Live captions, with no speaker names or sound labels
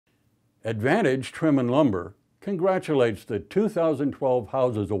Advantage Trim and Lumber congratulates the 2012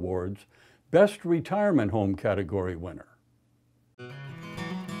 Houses Awards Best Retirement Home category winner.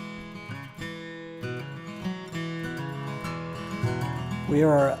 We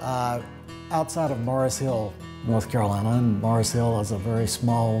are outside of Morris Hill, North Carolina, and Morris Hill is a very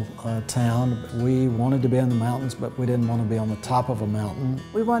small town. We wanted to be in the mountains, but we didn't want to be on the top of a mountain.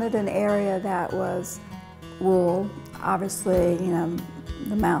 We wanted an area that was rural. Obviously, you know,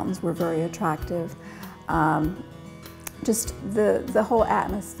 the mountains were very attractive. Just the whole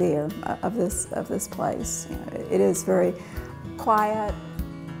atmosphere of this place. You know, it is very quiet,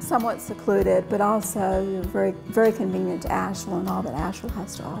 somewhat secluded, but also very convenient to Asheville and all that Asheville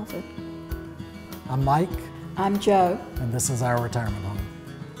has to offer. I'm Mike. I'm Joe. And this is our retirement home.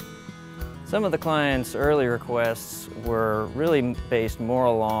 Some of the clients' early requests were really based more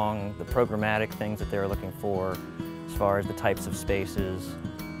along the programmatic things that they were looking for, as far as the types of spaces.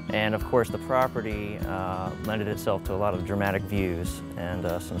 And of course the property lended itself to a lot of dramatic views and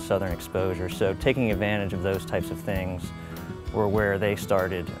some southern exposure. So taking advantage of those types of things were where they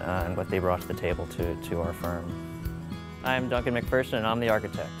started and what they brought to the table to our firm. I'm Duncan McPherson and I'm the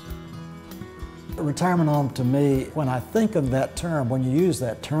architect. A retirement home to me, when I think of that term, when you use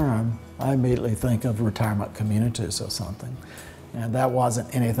that term, I immediately think of retirement communities or something. And that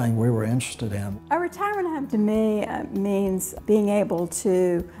wasn't anything we were interested in. A retirement home to me means being able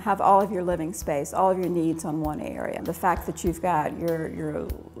to have all of your living space, all of your needs on one area. The fact that you've got your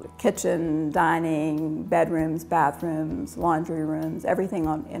kitchen, dining, bedrooms, bathrooms, laundry rooms, everything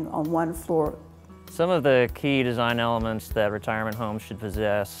on one floor. Some of the key design elements that retirement homes should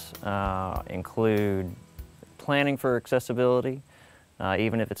possess include planning for accessibility,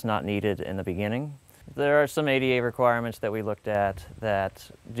 even if it's not needed in the beginning. There are some ADA requirements that we looked at that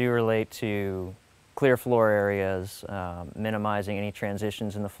do relate to clear floor areas, minimizing any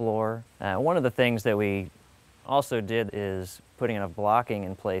transitions in the floor. One of the things that we also did is putting enough blocking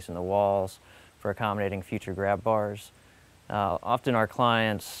in place in the walls for accommodating future grab bars. Often our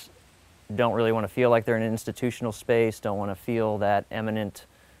clients don't really want to feel like they're in an institutional space, don't want to feel that imminent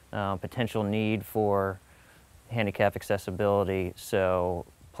potential need for handicap accessibility. So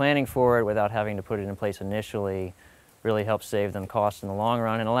planning for it without having to put it in place initially really helps save them costs in the long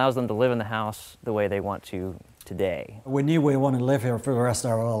run and allows them to live in the house the way they want to today. We knew we wanted to live here for the rest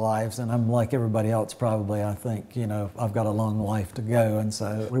of our lives, and I'm like everybody else probably. I think, you know, I've got a long life to go, and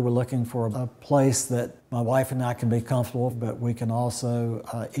so we were looking for a place that my wife and I can be comfortable, but we can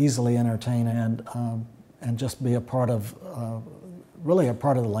also easily entertain and just be a part of, really a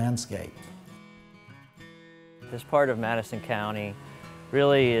part of the landscape. This part of Madison County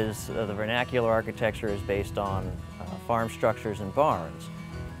really is, the vernacular architecture is based on farm structures and barns.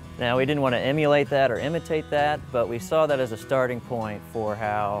 Now, we didn't want to emulate that or imitate that, but we saw that as a starting point for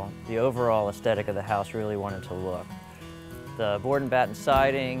how the overall aesthetic of the house really wanted to look. The board and batten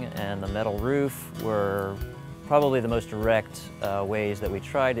siding and the metal roof were probably the most direct ways that we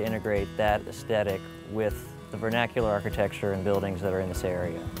tried to integrate that aesthetic with the vernacular architecture and buildings that are in this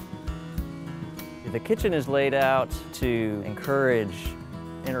area. The kitchen is laid out to encourage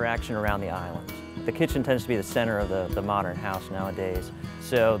interaction around the island. The kitchen tends to be the center of the modern house nowadays.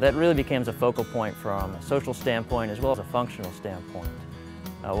 So that really becomes a focal point from a social standpoint as well as a functional standpoint.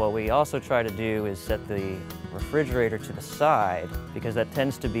 What we also try to do is set the refrigerator to the side because that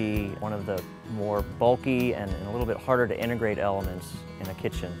tends to be one of the more bulky and a little bit harder to integrate elements in a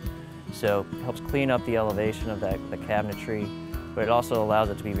kitchen. So it helps clean up the elevation of the cabinetry, but it also allows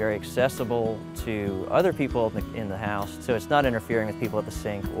it to be very accessible to other people in the house, so it's not interfering with people at the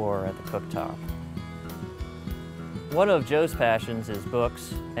sink or at the cooktop. One of Joe's passions is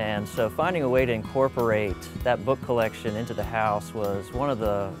books, and so finding a way to incorporate that book collection into the house was one of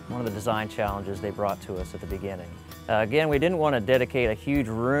the design challenges they brought to us at the beginning. Again, we didn't want to dedicate a huge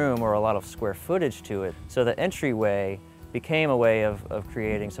room or a lot of square footage to it, so the entryway became a way of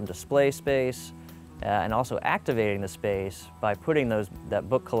creating some display space and also activating the space by putting that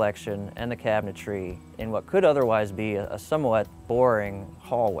book collection and the cabinetry in what could otherwise be a somewhat boring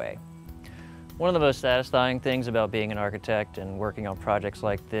hallway. One of the most satisfying things about being an architect and working on projects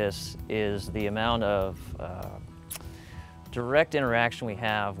like this is the amount of direct interaction we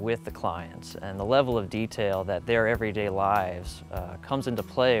have with the clients and the level of detail that their everyday lives comes into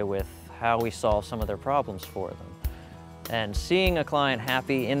play with how we solve some of their problems for them. And seeing a client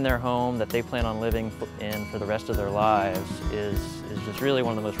happy in their home that they plan on living in for the rest of their lives is just really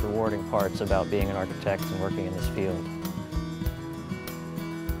one of the most rewarding parts about being an architect and working in this field.